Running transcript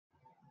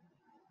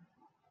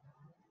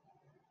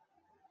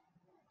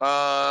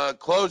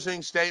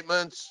Closing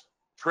statements,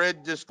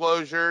 TRID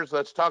disclosures.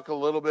 Let's talk a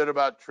little bit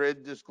about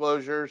TRID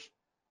disclosures.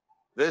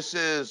 This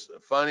is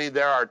funny.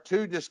 There are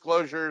two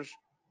disclosures.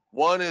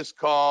 One is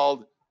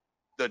called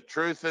the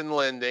Truth in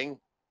Lending,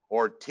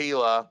 or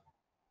TILA,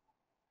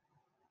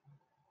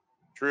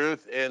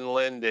 Truth in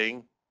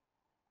Lending.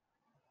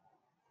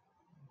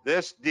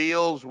 This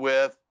deals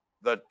with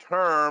the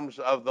terms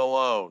of the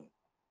loan.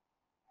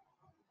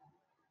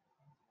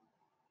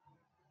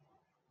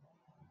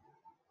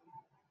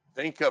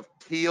 Think of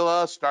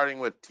TILA starting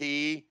with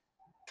T,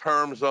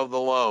 terms of the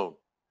loan.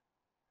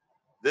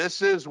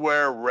 This is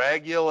where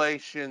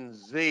Regulation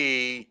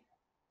Z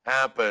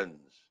happens.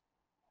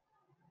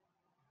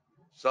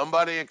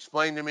 Somebody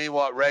explain to me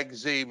what Reg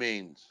Z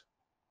means.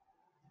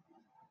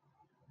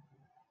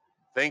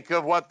 Think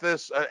of what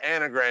this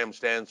anagram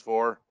stands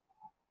for.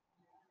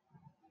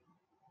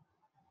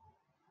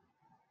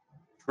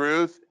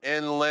 Truth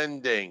in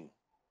Lending.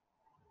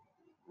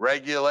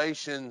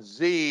 Regulation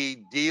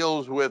Z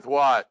deals with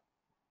what?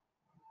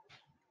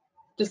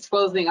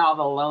 Disclosing all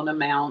the loan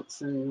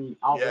amounts and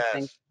all the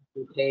things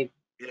we paid.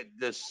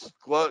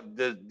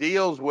 It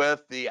deals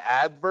with the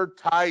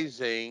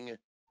advertising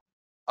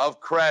of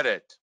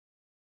credit.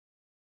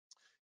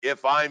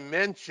 If I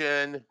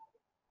mention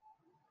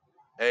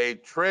a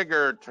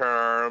trigger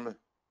term,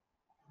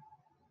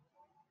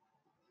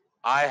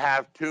 I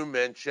have to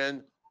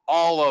mention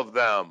all of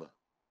them.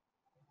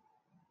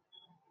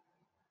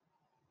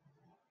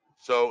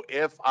 So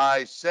if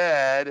I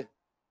said,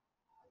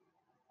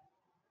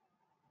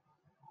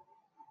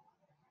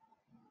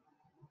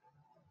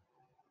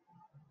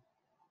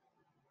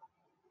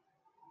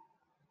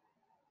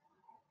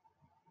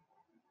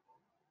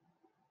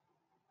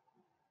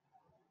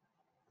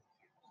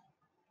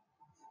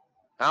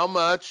 how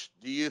much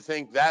do you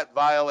think that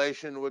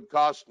violation would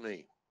cost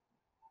me?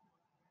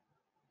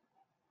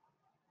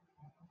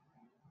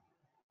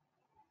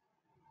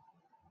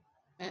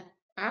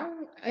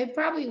 It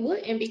probably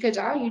wouldn't, because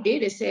all you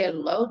did is say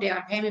low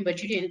down payment,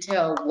 but you didn't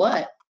tell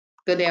what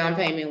the down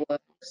payment was.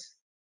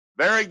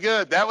 Very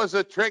good. That was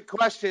a trick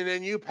question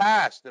and you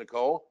passed,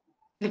 Nicole.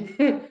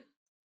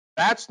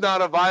 That's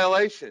not a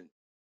violation.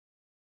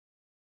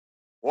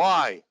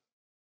 Why?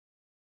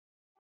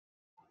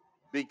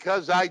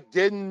 Because I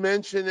didn't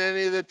mention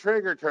any of the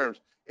trigger terms.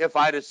 If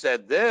I'd have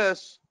said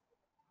this,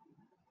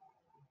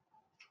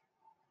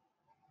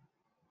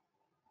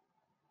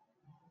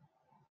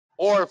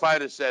 or if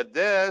I'd have said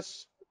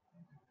this,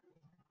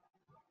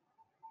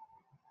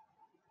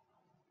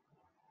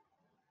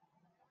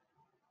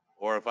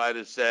 or if I'd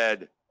have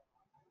said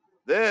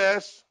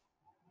this,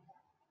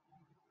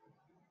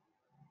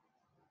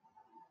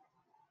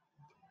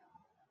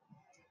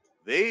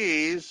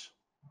 these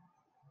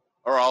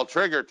are all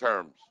trigger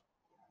terms.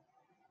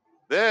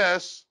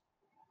 This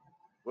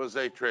was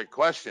a trick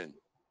question.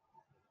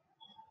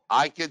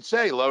 I could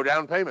say low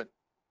down payment,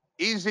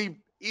 easy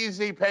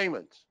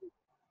payments.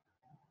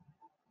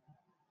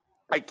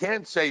 I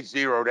can't say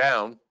zero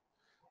down.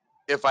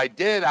 If I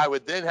did, I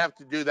would then have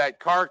to do that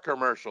car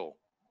commercial.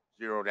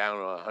 Zero down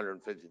on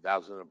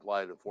 150,000,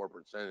 apply to 4%,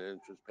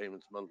 interest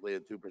payments monthly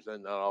at 2%.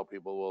 Not all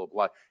people will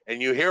apply.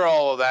 And you hear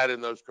all of that in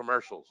those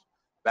commercials.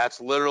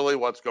 That's literally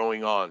what's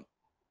going on.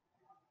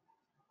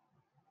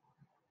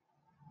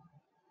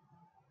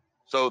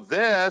 So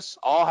this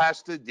all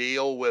has to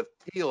deal with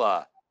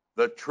TILA,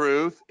 the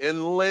Truth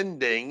in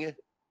Lending,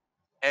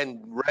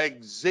 and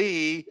Reg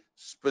Z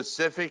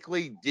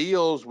specifically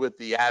deals with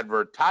the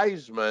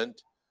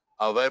advertisement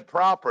of a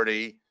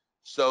property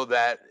so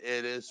that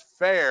it is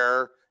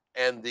fair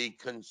and the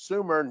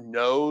consumer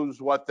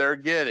knows what they're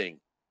getting.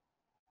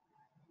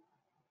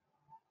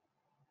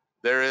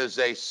 There is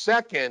a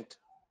second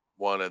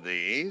one of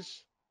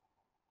these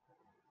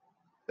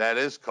that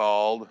is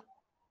called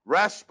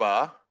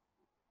RESPA.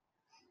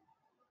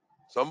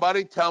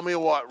 Somebody tell me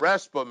what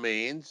RESPA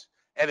means,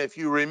 and if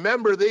you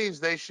remember these,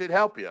 they should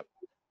help you.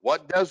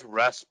 What does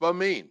RESPA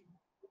mean?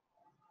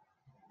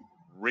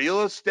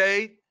 Real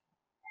Estate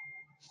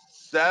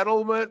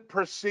Settlement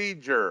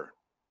Procedure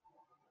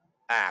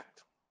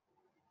Act.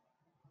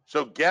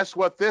 So guess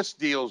what this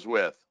deals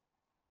with?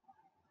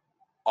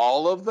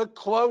 All of the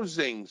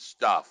closing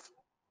stuff.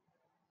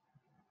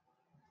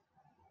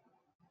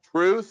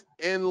 Truth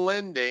in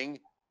Lending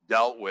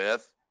dealt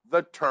with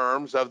the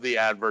terms of the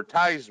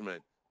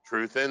advertisement.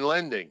 Truth in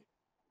Lending.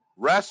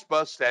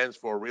 RESPA stands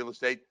for Real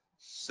Estate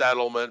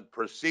Settlement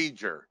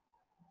Procedure.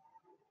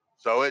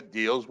 So it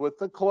deals with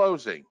the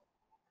closing.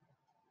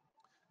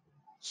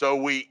 So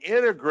we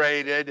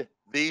integrated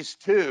these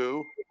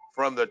two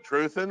from the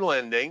Truth in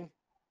Lending,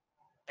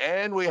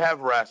 and we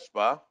have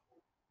RESPA,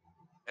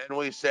 and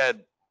we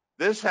said,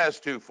 this has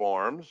two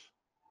forms,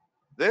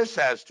 this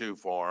has two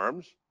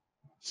forms.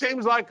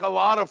 Seems like a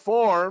lot of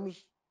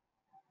forms.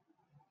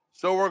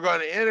 So we're going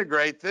to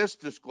integrate this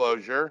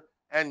disclosure,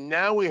 and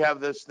now we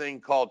have this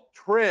thing called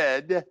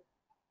TRID,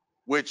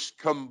 which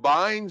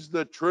combines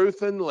the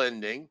Truth in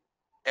Lending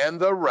and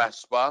the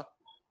RESPA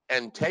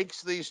and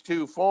takes these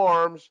two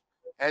forms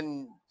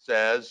and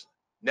says,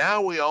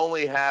 now we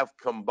only have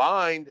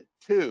combined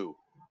two.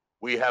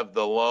 We have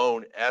the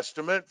loan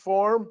estimate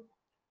form,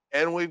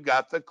 and we've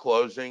got the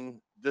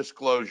closing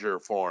disclosure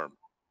form.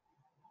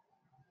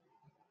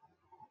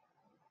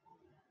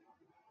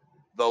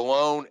 The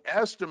loan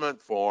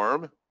estimate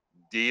form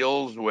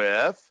deals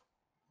with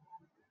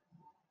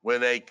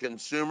when a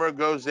consumer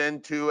goes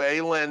into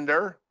a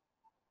lender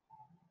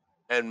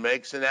and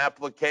makes an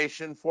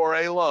application for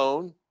a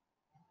loan.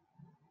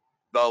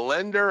 The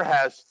lender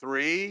has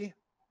 3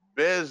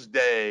 biz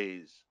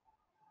days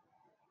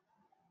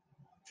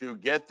to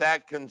get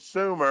that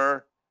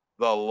consumer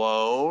the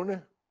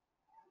loan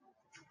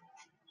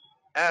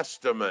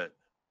estimate.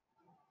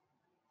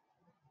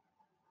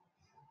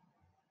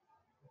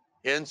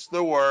 Hence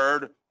the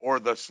word, or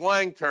the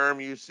slang term,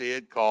 you see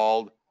it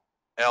called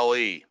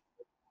LE.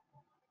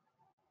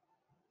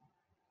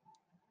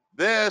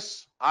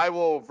 This, I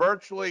will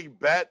virtually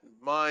bet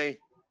my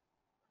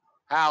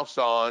house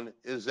on,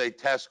 is a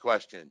test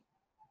question.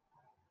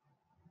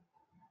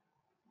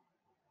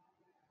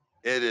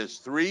 It is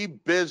 3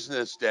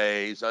 business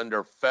days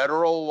under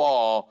federal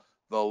law.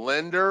 The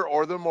lender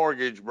or the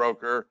mortgage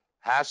broker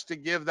has to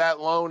give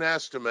that loan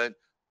estimate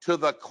to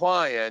the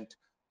client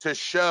to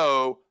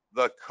show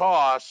the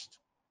cost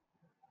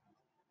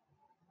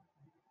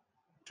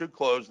to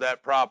close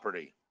that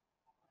property.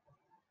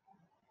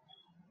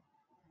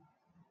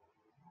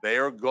 They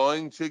are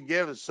going to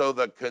give, so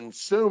the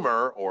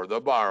consumer or the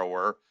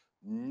borrower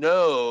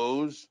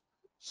knows,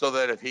 so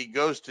that if he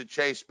goes to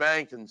Chase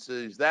Bank and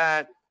sees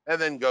that, and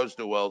then goes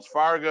to Wells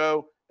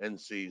Fargo and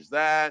sees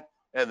that,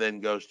 and then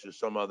goes to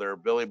some other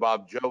Billy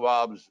Bob Joe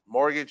Bob's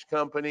mortgage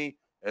company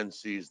and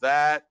sees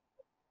that,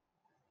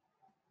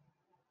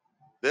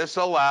 this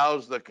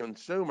allows the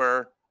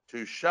consumer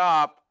to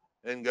shop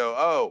and go,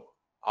 oh,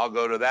 I'll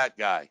go to that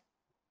guy.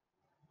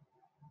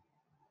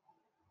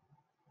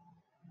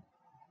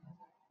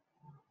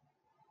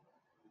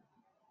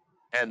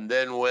 And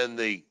then when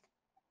they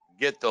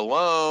get the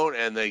loan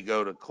and they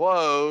go to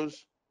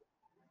close,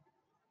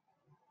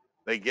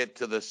 they get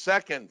to the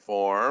second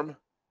form,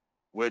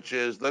 which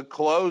is the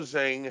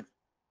closing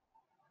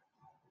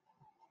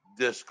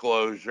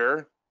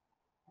disclosure,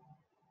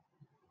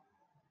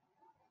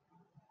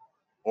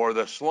 or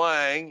the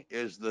slang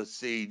is the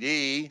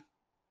CD.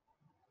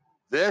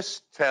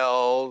 This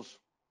tells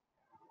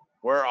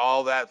where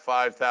all that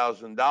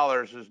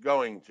 $5,000 is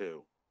going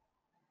to.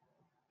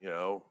 You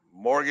know,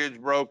 mortgage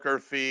broker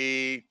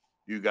fee,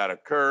 you got a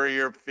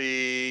courier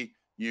fee,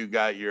 you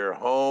got your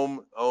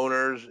home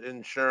owner's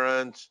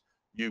insurance,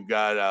 you've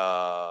got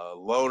a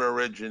loan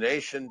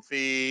origination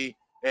fee,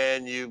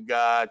 and you've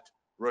got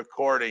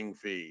recording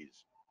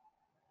fees.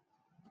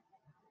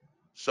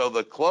 So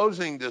the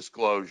closing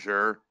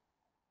disclosure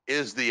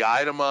is the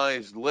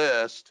itemized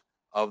list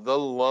of the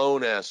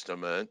loan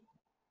estimate,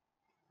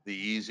 the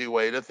easy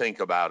way to think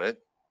about it.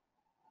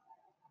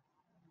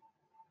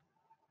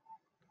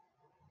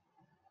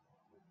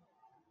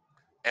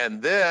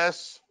 And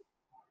this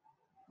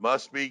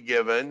must be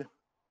given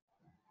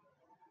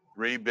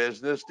 3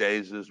 business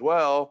days as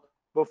well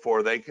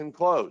before they can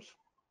close.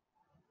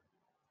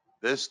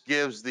 This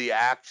gives the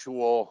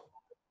actual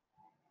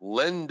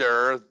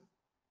lender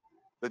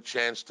the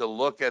chance to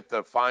look at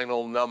the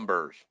final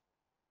numbers.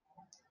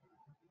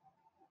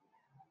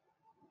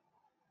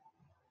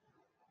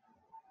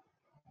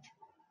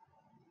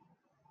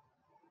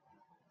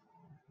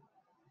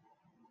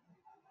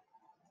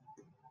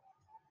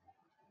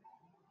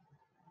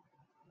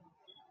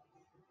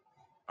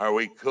 Are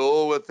we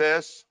cool with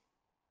this?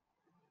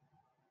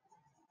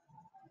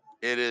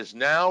 It is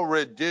now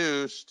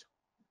reduced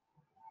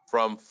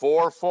from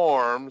 4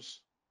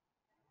 forms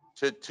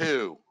to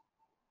 2.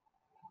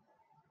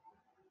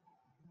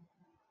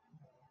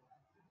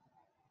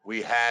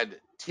 We had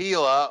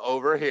TILA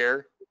over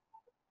here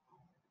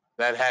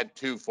that had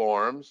 2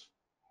 forms.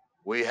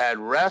 We had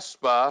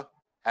RESPA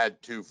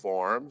had 2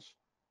 forms.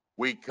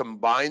 We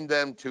combined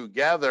them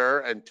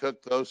together and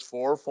took those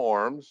 4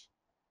 forms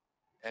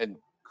and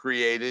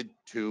created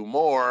 2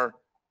 more,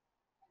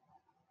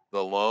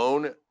 the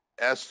loan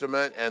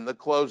estimate and the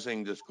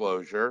closing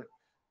disclosure.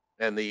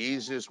 And the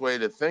easiest way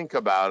to think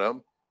about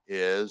them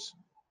is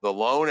the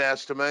loan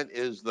estimate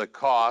is the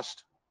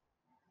cost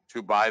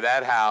to buy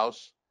that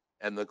house,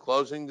 and the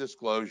closing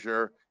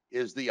disclosure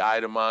is the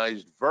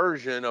itemized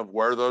version of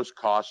where those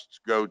costs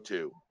go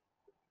to.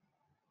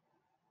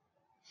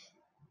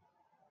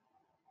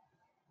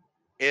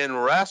 In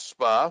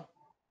RESPA,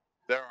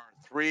 there are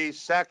 3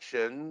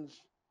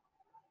 sections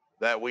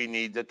that we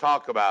need to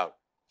talk about.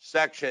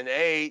 Section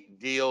 8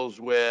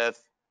 deals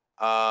with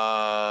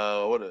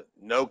no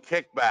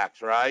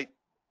kickbacks, right?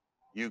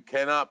 You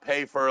cannot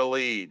pay for a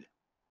lead.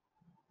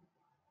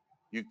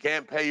 You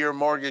can't pay your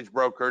mortgage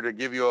broker to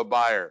give you a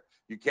buyer.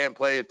 You can't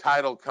pay a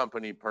title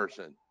company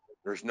person.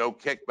 There's no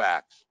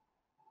kickbacks.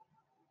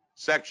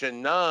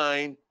 Section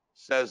 9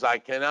 says I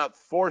cannot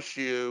force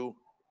you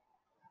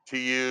to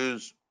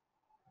use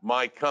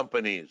my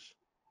companies.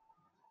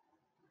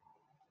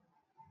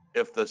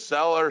 If the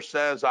seller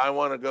says, I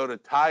want to go to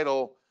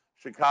title,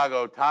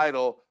 Chicago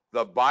Title,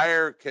 the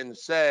buyer can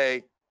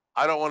say,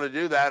 I don't want to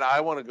do that.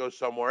 I want to go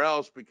somewhere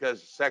else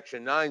because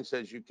Section 9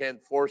 says you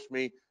can't force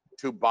me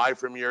to buy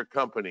from your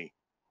company.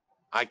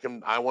 I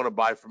want to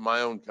buy from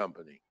my own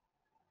company.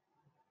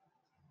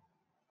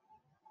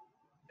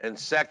 And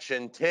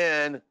Section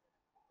 10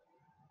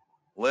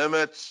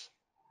 limits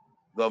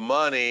the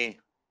money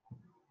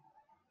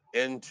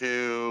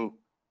into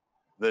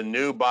the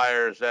new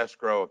buyer's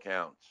escrow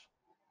accounts.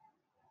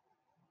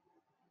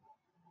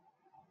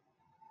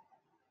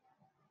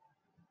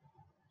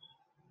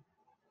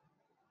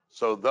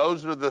 So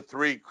those are the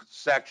three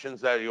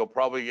sections that you'll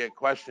probably get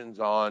questions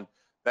on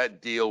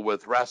that deal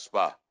with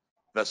RESPA,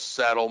 the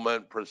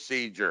settlement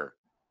procedure.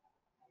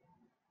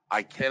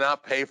 I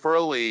cannot pay for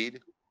a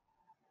lead.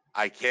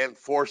 I can't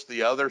force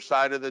the other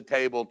side of the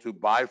table to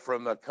buy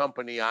from the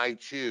company I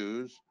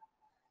choose.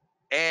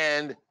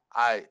 And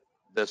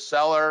the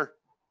seller,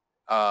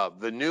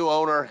 the new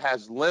owner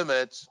has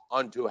limits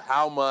onto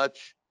how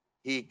much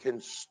he can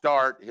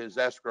start his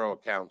escrow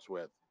accounts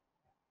with.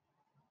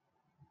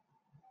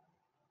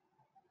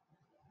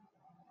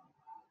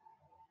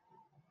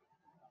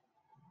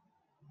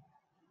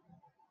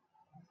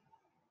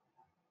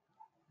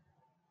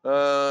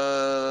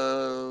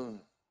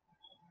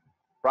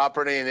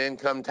 Property and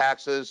income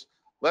taxes.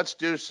 Let's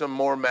do some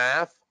more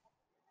math.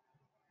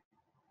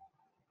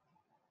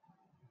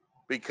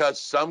 Because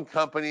some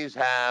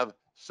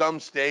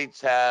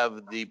states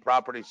have the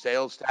property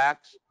sales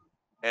tax.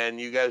 And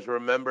you guys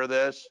remember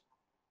this?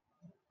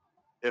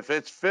 If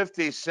it's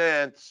 50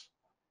 cents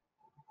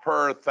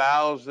per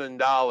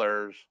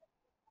 $1,000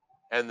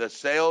 and the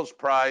sales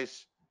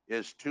price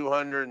is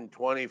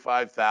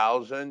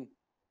 225,000,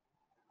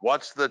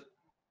 what's the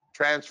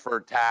transfer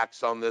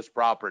tax on this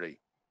property?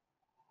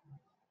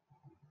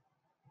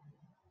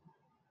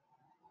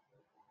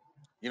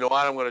 You know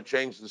what? I'm going to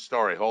change the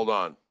story. Hold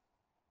on.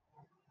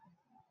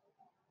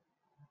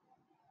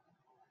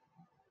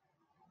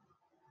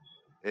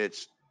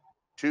 It's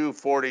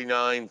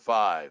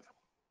 249.5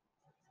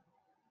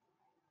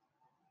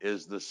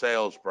 is the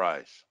sales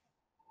price.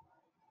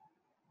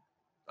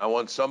 I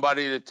want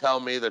somebody to tell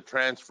me the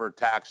transfer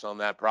tax on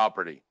that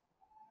property.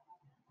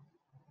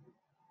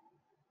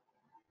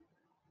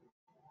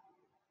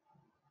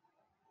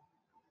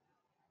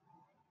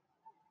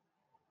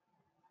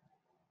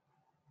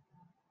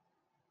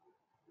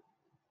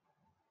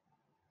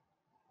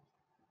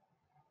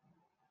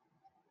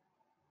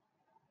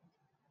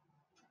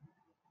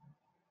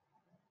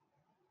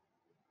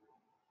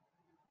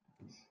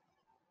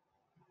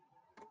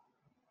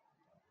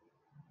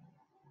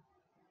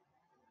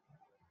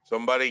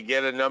 Somebody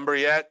get a number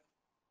yet?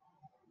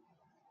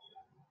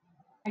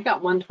 I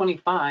got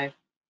 125.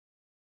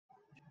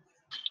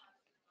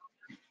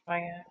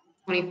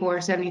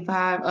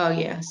 24.75. Oh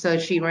yeah. So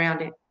she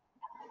rounded.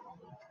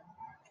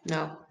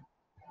 No.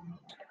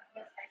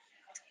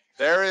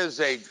 There is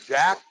a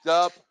jacked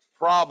up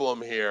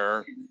problem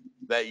here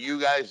that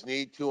you guys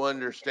need to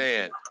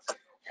understand.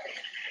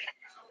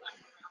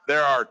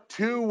 There are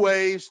two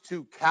ways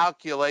to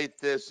calculate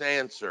this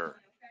answer.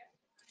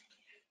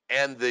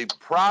 And the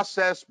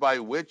process by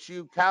which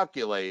you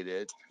calculate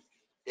it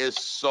is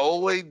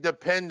solely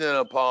dependent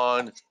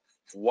upon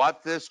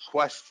what this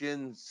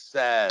question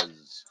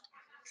says.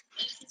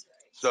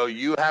 So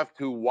you have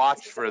to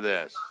watch for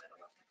this.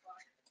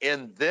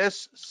 In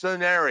this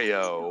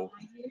scenario,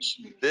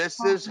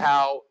 this is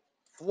how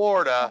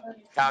Florida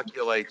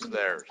calculates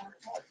theirs.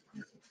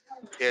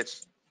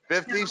 It's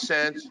 50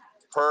 cents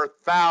per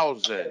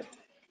 1,000.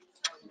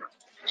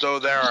 So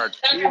there are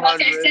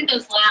 200.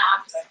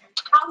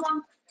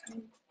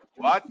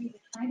 What?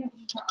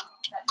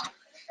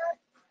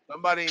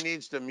 Somebody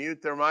needs to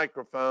mute their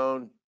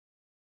microphone.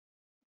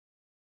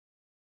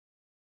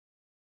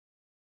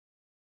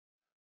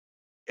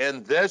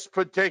 In this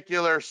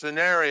particular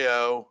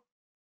scenario,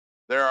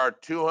 there are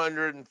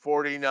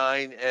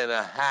 249 and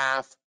a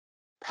half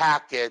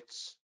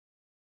packets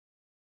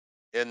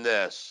in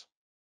this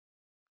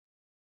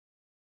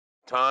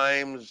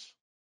times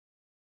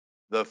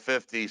the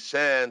 50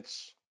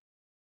 cents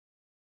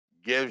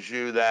gives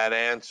you that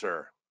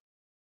answer.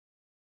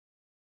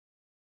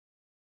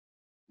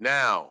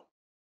 Now,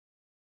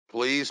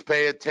 please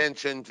pay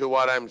attention to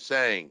what I'm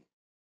saying.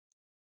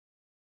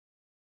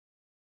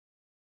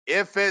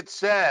 If it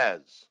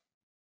says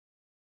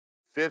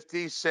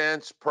 50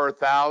 cents per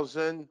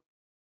 1,000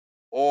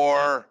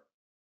 or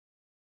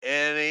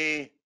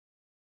any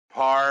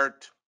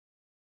part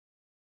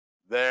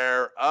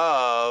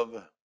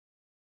thereof,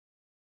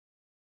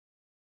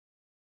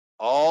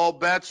 all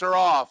bets are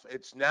off.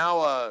 It's now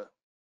a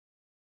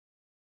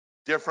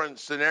different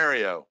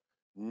scenario.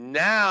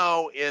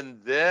 Now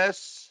in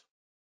this,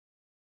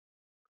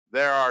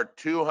 there are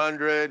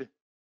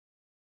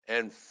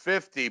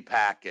 250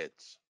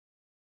 packets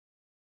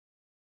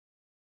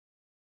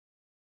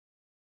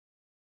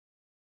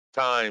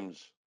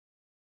times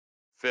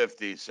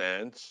 50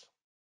 cents.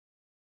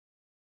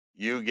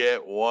 You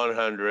get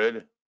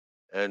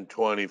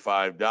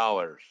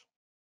 $125.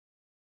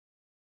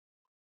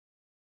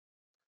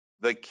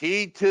 The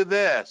key to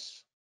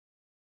this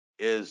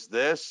is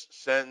this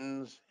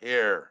sentence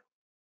here.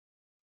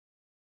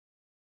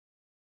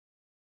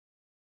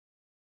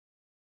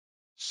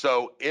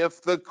 So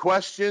if the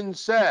question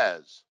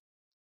says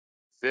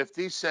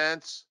 50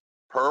 cents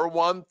per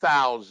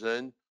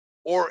 1,000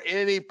 or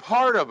any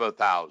part of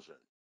 1,000,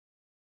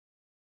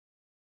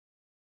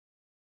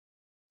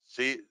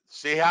 see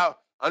how,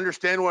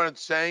 understand what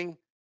it's saying?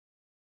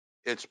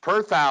 It's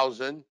per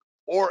 1,000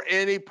 or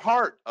any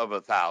part of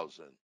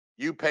 1,000.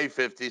 You pay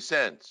 50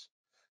 cents.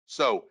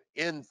 So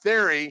in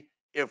theory,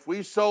 if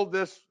we sold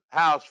this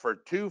house for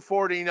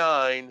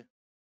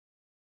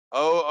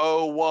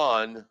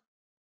 $249,001,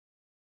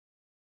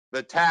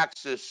 the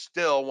tax is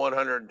still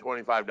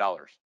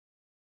 $125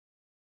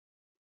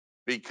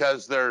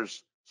 because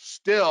there's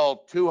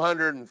still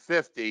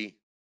 250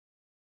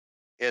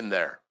 in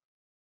there,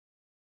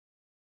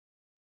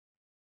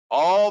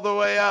 all the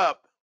way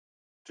up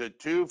to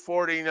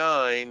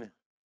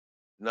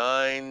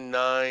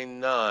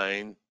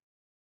 249,999.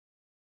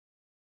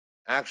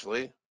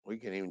 Actually, we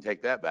can even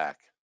take that back.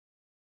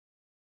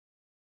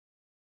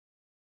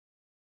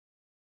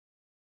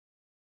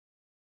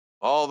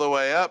 All the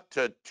way up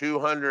to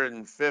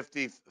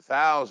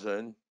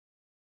 250,000. It's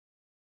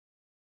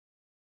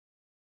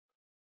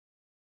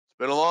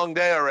been a long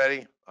day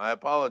already. I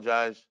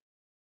apologize.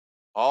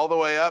 All the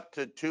way up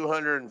to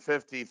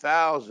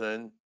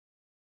 250,000.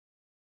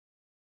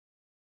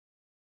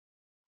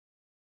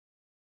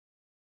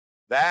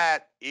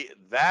 That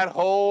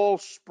whole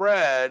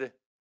spread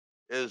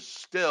is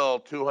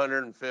still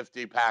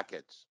 250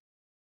 packets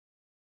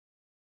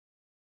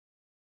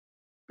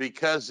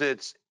because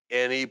it's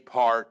any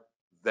part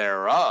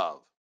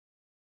thereof.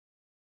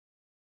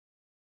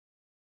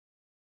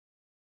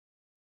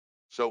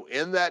 So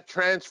in that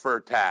transfer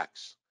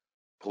tax,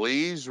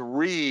 please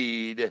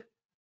read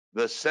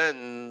the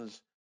sentence,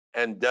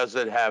 and does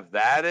it have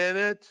that in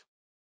it?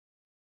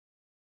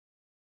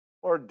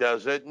 Or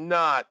does it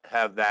not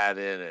have that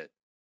in it?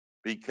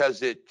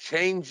 Because it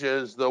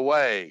changes the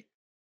way.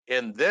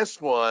 In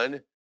this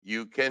one,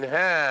 you can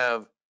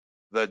have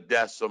the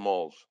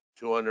decimals,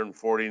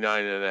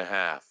 249 and a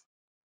half.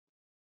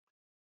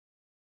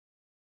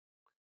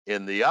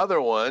 In the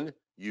other one,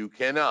 you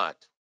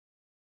cannot.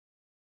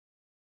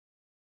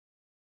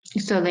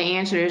 So the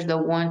answer is the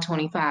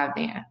 125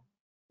 then.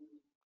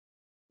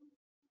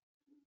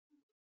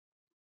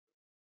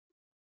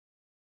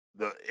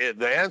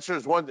 The answer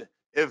is one,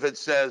 if it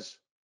says,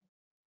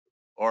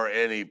 or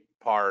any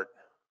part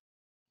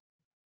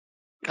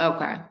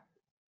Okay.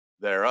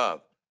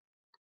 thereof.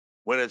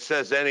 When it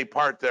says any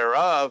part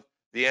thereof,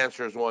 the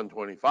answer is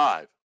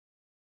 125.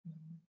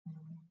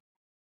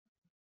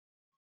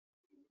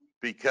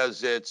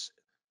 Because it's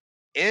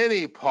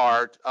any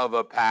part of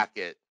a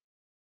packet.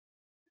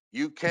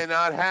 You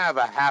cannot have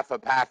a half a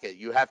packet.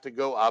 You have to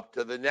go up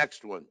to the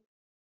next one.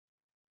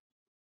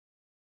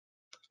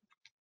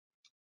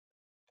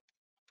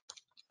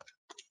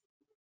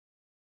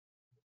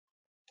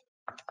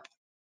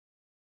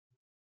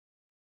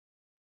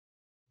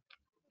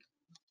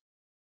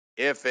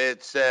 If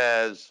it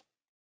says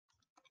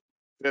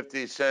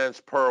 50 cents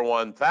per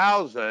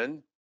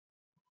 1,000,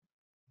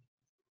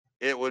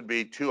 it would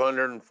be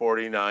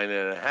 249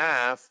 and a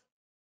half,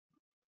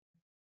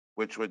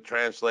 which would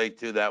translate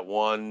to that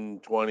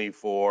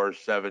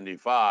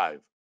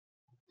 124.75.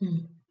 Hmm.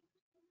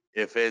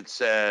 If it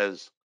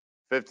says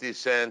 50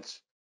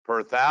 cents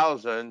per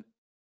 1,000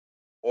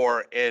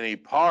 or any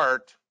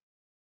part,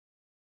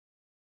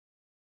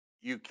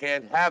 you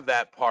can't have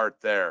that part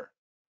there.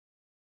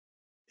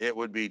 It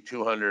would be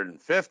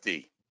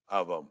 250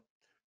 of them,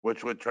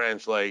 which would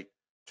translate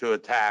to a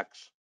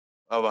tax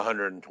of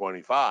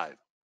 125.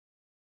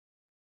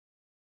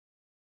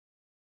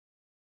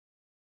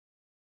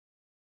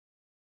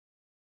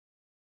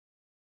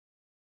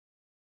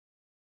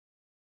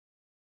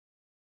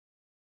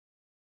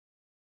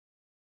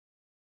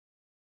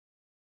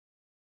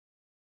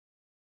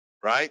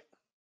 Right?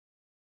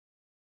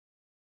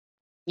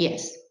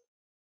 Yes.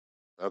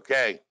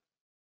 Okay.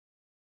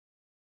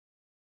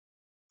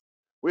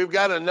 We've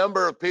got a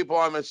number of people,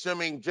 I'm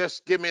assuming.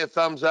 Just give me a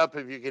thumbs up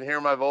if you can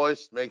hear my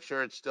voice. Make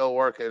sure it's still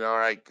working. All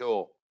right,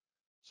 cool.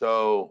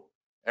 So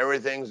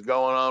everything's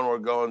going on. We're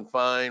going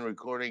fine.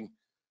 Recording.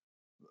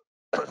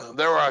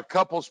 There are a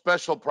couple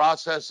special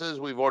processes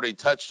we've already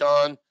touched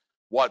on.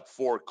 What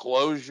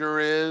foreclosure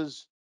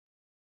is.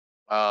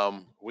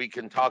 We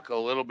can talk a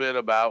little bit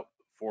about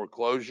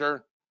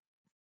foreclosure.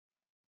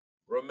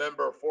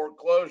 Remember,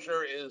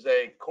 foreclosure is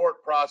a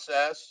court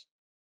process.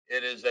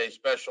 It is a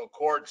special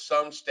court.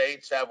 Some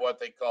states have what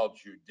they call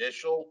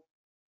judicial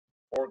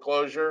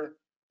foreclosure,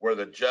 where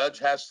the judge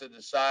has to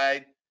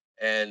decide,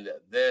 and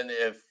then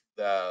if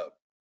the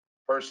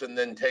person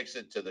then takes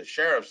it to the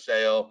sheriff's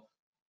sale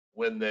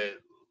when they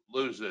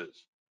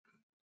loses.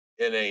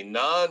 In a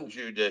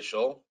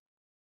non-judicial,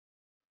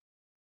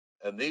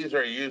 and these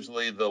are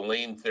usually the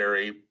lien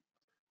theory,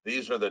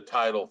 these are the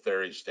title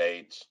theory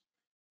states.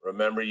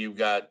 Remember, you've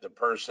got the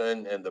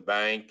person and the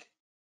bank,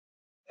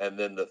 and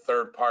then the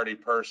third party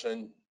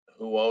person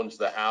who owns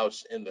the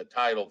house in the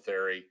title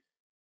theory.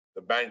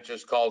 The bank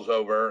just calls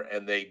over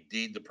and they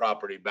deed the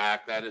property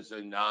back. That is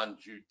a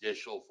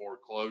non-judicial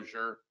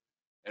foreclosure.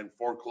 And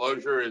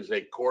foreclosure is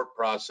a court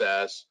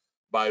process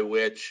by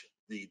which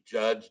the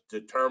judge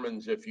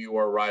determines if you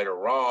are right or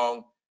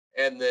wrong.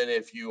 And then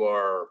if you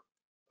are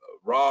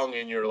wrong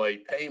in your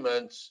late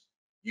payments,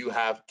 you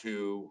have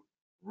to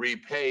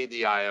repay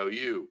the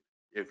IOU.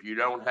 If you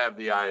don't have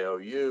the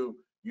IOU,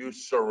 you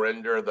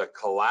surrender the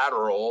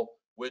collateral,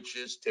 which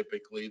is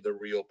typically the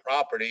real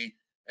property.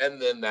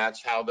 And then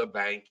that's how the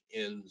bank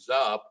ends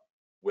up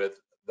with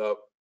the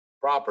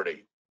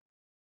property.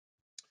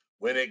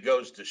 When it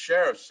goes to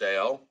sheriff's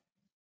sale,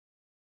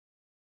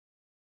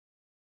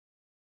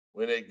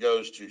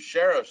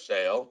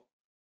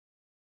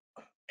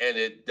 and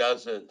it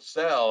doesn't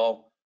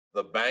sell,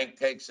 the bank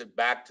takes it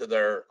back to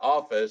their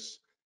office.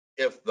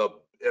 If the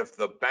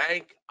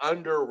bank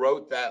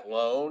underwrote that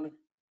loan,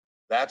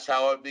 that's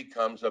how it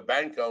becomes a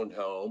bank-owned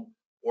home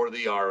or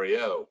the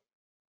REO.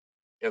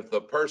 If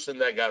the person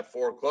that got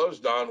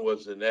foreclosed on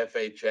was an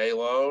FHA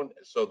loan,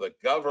 so the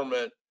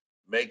government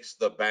makes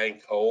the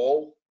bank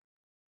whole,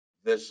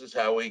 this is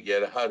how we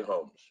get HUD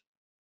homes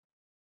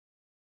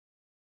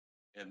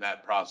in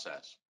that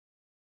process.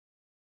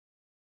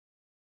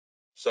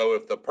 So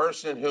if the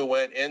person who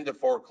went into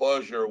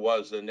foreclosure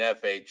was an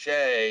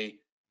FHA,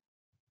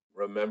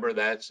 remember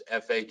that's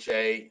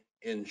FHA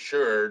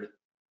insured,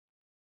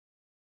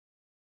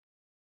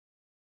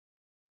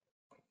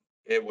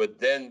 it would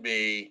then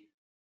be,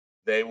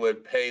 they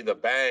would pay the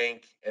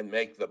bank and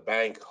make the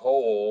bank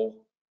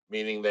whole,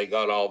 meaning they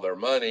got all their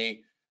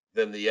money.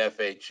 Then the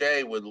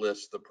FHA would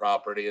list the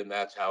property, and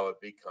that's how it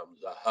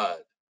becomes a HUD.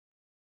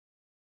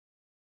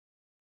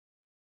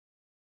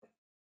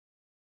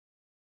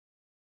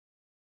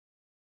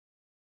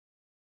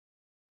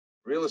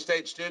 Real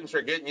estate students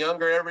are getting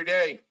younger every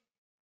day.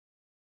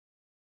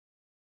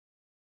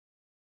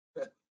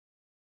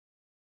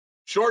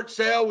 Short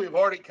sale, we've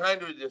already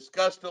kind of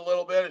discussed a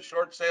little bit. A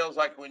short sale is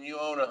like when you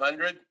own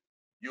 100,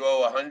 you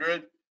owe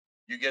 100,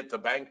 you get the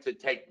bank to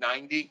take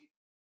 90.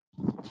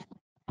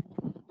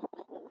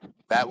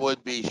 That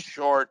would be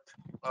short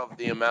of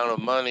the amount of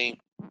money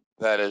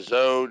that is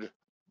owed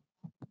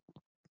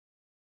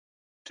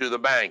to the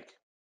bank.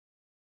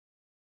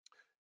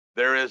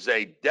 There is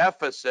a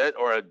deficit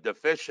or a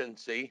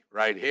deficiency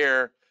right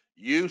here.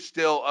 You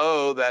still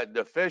owe that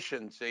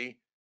deficiency,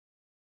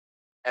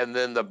 and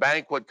then the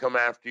bank would come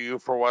after you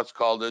for what's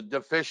called a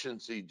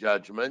deficiency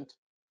judgment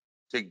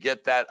to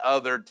get that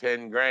other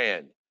 10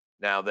 grand.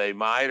 Now, they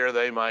might or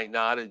they might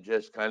not. It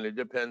just kind of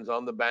depends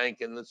on the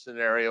bank and the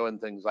scenario and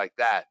things like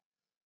that.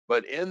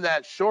 But in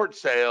that short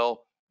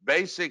sale,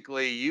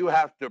 basically, you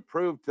have to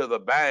prove to the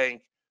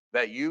bank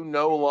that you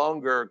no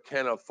longer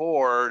can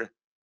afford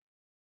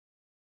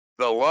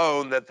the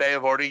loan that they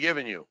have already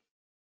given you,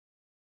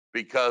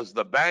 because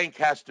the bank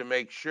has to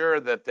make sure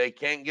that they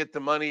can't get the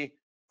money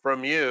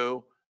from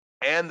you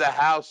and the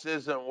house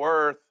isn't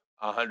worth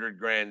 100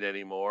 grand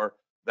anymore.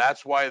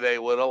 That's why they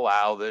would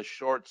allow this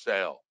short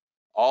sale.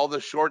 All the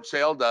short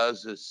sale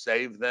does is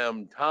save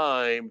them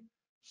time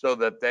so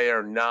that they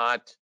are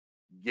not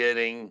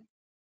getting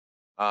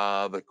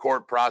the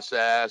court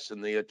process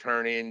and the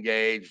attorney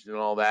engaged and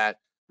all that.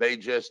 They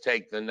just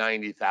take the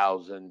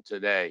 90,000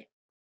 today.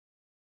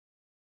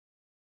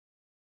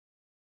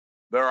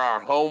 There are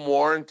home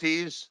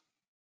warranties.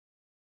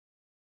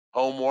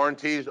 Home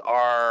warranties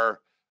are,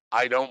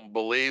 I don't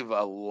believe,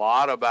 a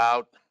lot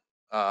about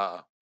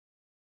on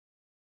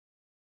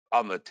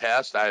the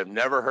test. I have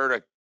never heard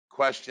a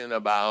question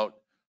about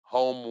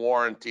home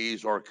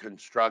warranties or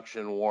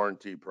construction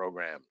warranty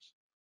programs.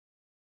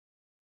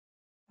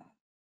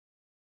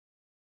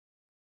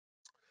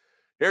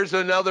 Here's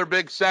another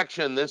big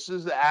section. This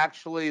is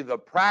actually the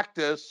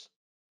practice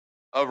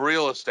of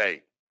real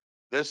estate.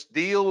 This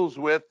deals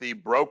with the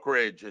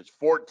brokerage. It's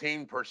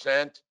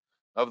 14%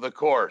 of the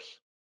course.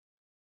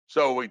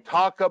 So we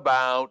talk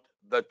about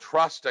the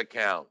trust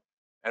account.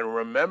 And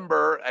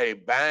remember, a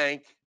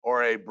bank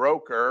or a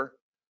broker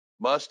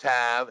must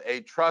have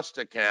a trust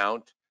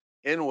account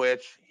in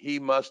which he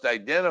must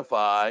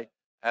identify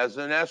as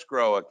an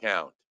escrow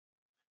account.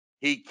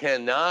 He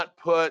cannot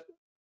put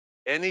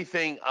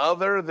anything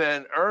other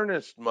than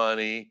earnest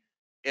money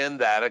in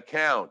that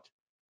account.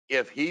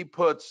 If he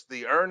puts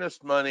the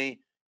earnest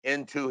money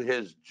into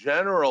his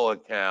general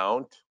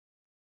account,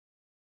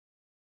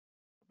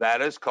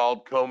 that is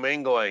called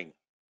commingling,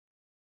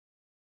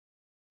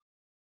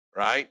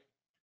 right?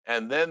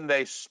 And then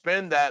they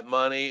spend that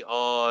money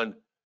on,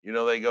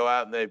 they go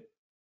out and they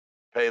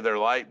pay their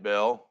light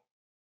bill.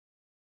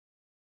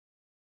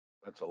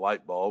 That's a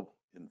light bulb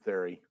in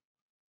theory.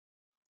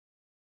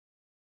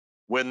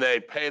 When they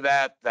pay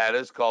that, that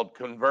is called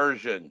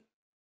conversion.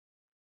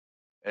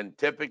 And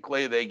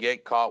typically they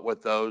get caught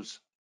with those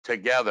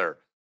together,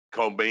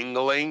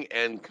 commingling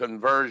and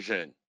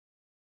conversion.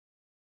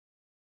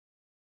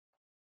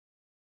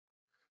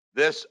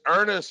 This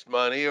earnest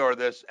money or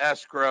this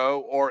escrow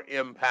or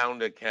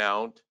impound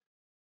account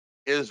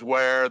is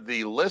where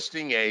the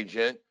listing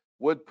agent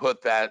would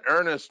put that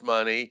earnest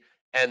money.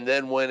 And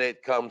then when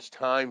it comes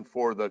time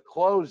for the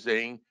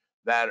closing,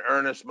 that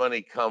earnest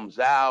money comes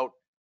out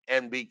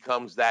and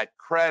becomes that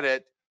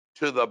credit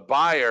to the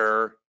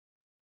buyer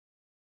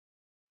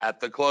at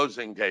the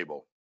closing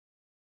table.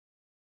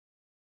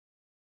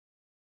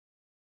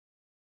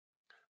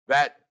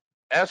 That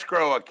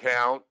escrow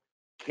account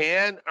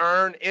can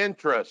earn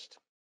interest,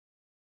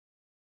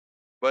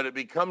 but it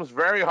becomes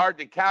very hard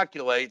to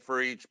calculate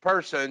for each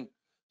person.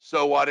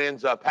 So what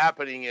ends up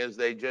happening is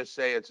they just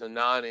say it's a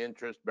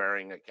non-interest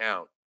bearing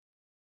account.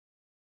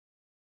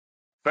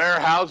 Fair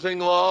housing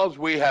laws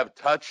we have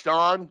touched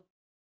on.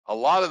 A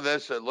lot of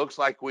this, it looks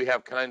like we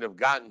have kind of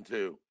gotten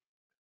to.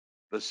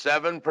 The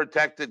 7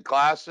 protected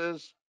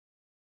classes,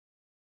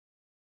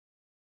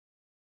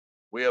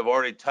 we have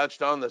already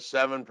touched on the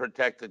 7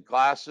 protected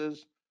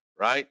classes,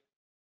 right?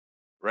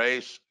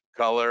 Race,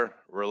 color,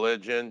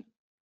 religion,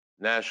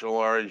 national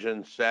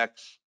origin,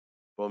 sex,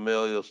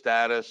 familial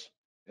status,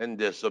 and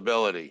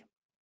disability.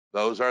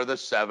 Those are the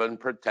 7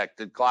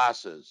 protected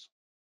classes.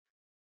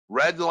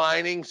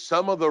 Redlining,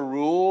 some of the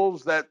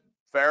rules that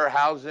fair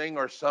housing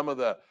or some of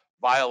the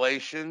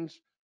violations,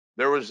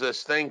 there was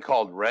this thing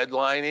called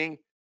redlining.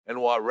 And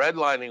what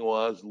redlining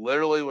was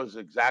literally was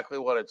exactly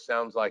what it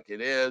sounds like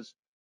it is,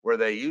 where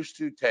they used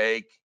to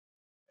take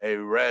a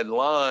red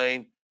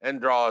line and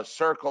draw a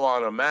circle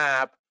on a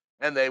map,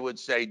 and they would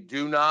say,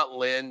 do not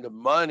lend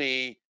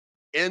money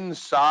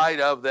inside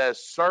of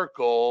this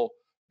circle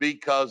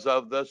because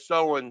of the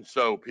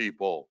so-and-so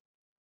people.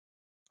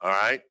 All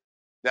right.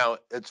 Now,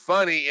 it's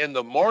funny, in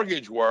the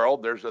mortgage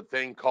world, there's a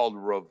thing called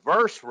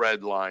reverse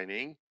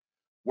redlining,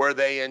 where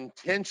they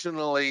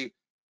intentionally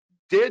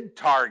did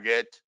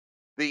target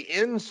the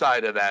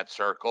inside of that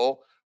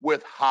circle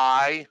with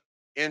high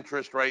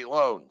interest rate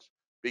loans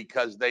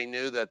because they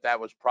knew that that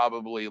was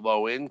probably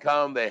low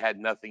income. They had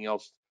nothing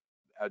else,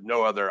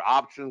 no other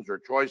options or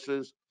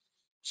choices.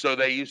 So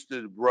they used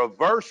to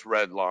reverse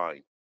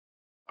redline.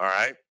 All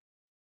right.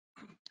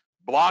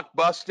 Block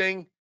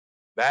busting,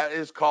 that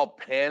is called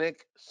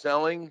panic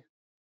selling.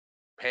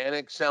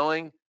 Panic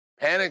selling.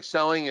 Panic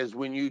selling is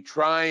when you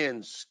try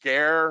and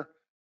scare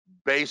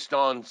based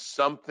on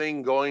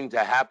something going to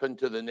happen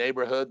to the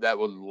neighborhood that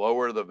would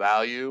lower the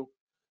value.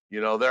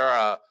 You know, there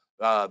are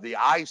the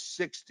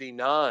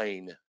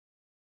I-69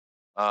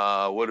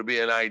 would be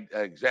an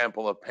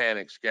example of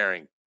panic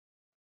scaring.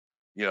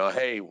 You know,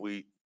 hey,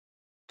 we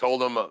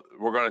told them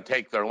we're going to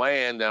take their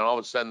land, and all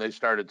of a sudden they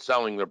started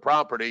selling their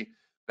property.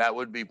 That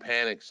would be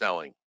panic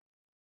selling.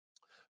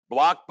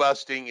 Block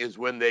busting is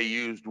when they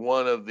used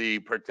one of the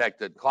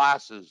protected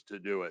classes to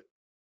do it.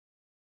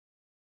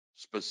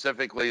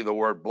 Specifically, the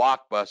word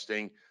block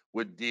busting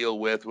would deal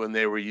with when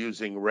they were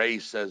using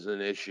race as an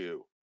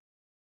issue.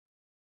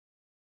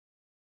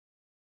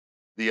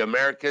 The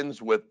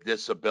Americans with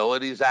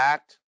Disabilities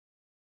Act,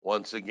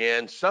 once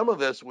again, some of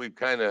this we've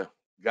kind of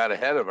got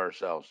ahead of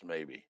ourselves,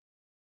 maybe.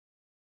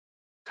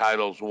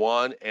 Titles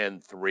 1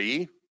 and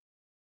 3.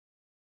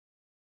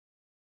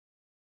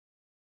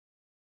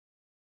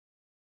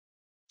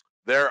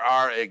 There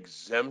are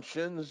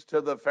exemptions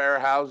to the fair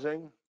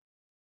housing.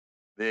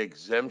 The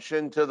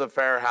exemption to the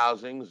fair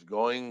housing is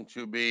going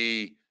to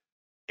be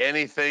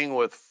anything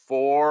with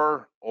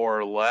 4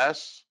 or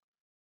less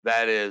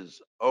that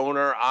is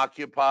owner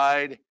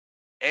occupied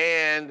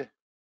and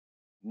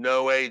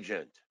no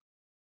agent.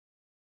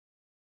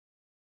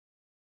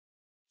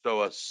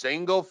 So a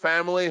single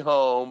family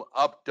home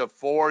up to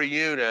 4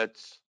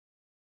 units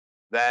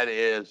that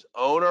is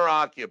owner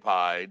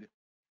occupied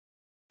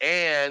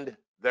and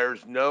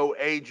there's no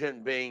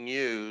agent being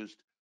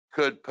used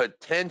could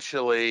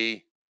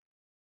potentially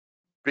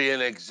be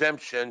an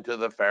exemption to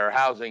the Fair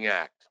Housing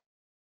Act.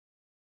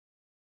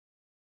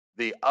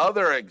 The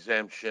other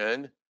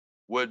exemption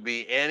would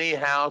be any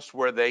house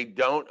where they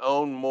don't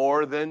own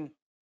more than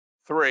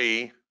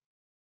 3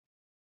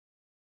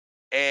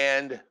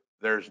 and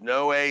there's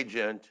no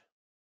agent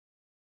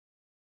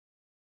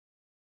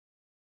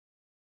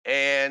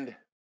and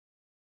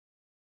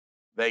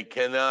they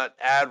cannot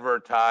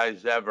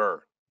advertise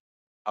ever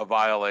a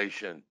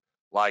violation,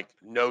 like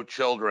no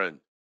children.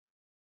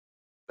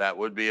 That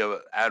would be an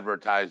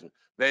advertisement.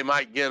 They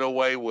might get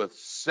away with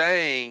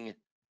saying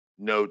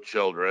no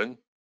children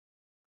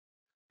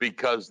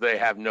because they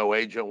have no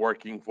agent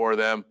working for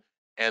them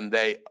and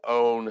they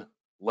own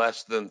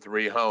less than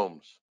 3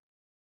 homes.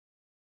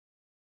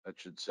 That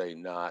should say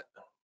not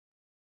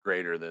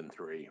greater than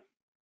 3.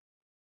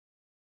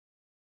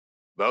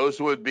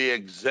 Those would be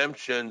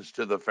exemptions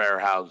to the fair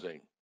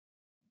housing.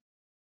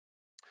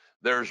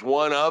 There's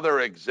one other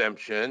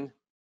exemption.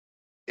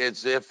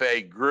 It's if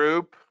a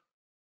group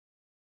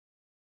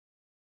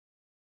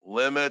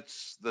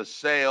limits the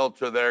sale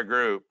to their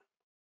group.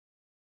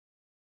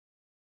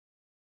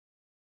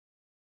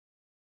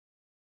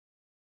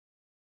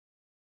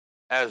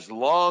 As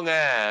long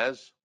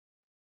as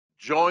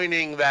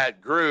joining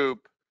that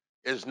group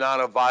is not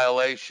a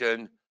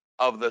violation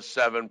of the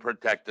 7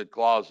 protected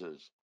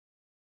clauses.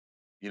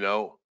 You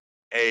know,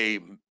 a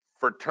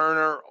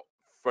fraternal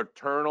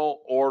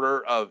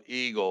order of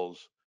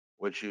eagles,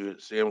 which you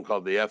see them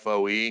called the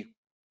FOE,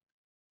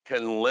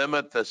 can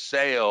limit the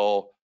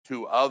sale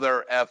to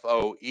other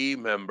FOE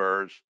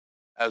members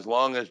as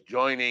long as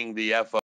joining the FOE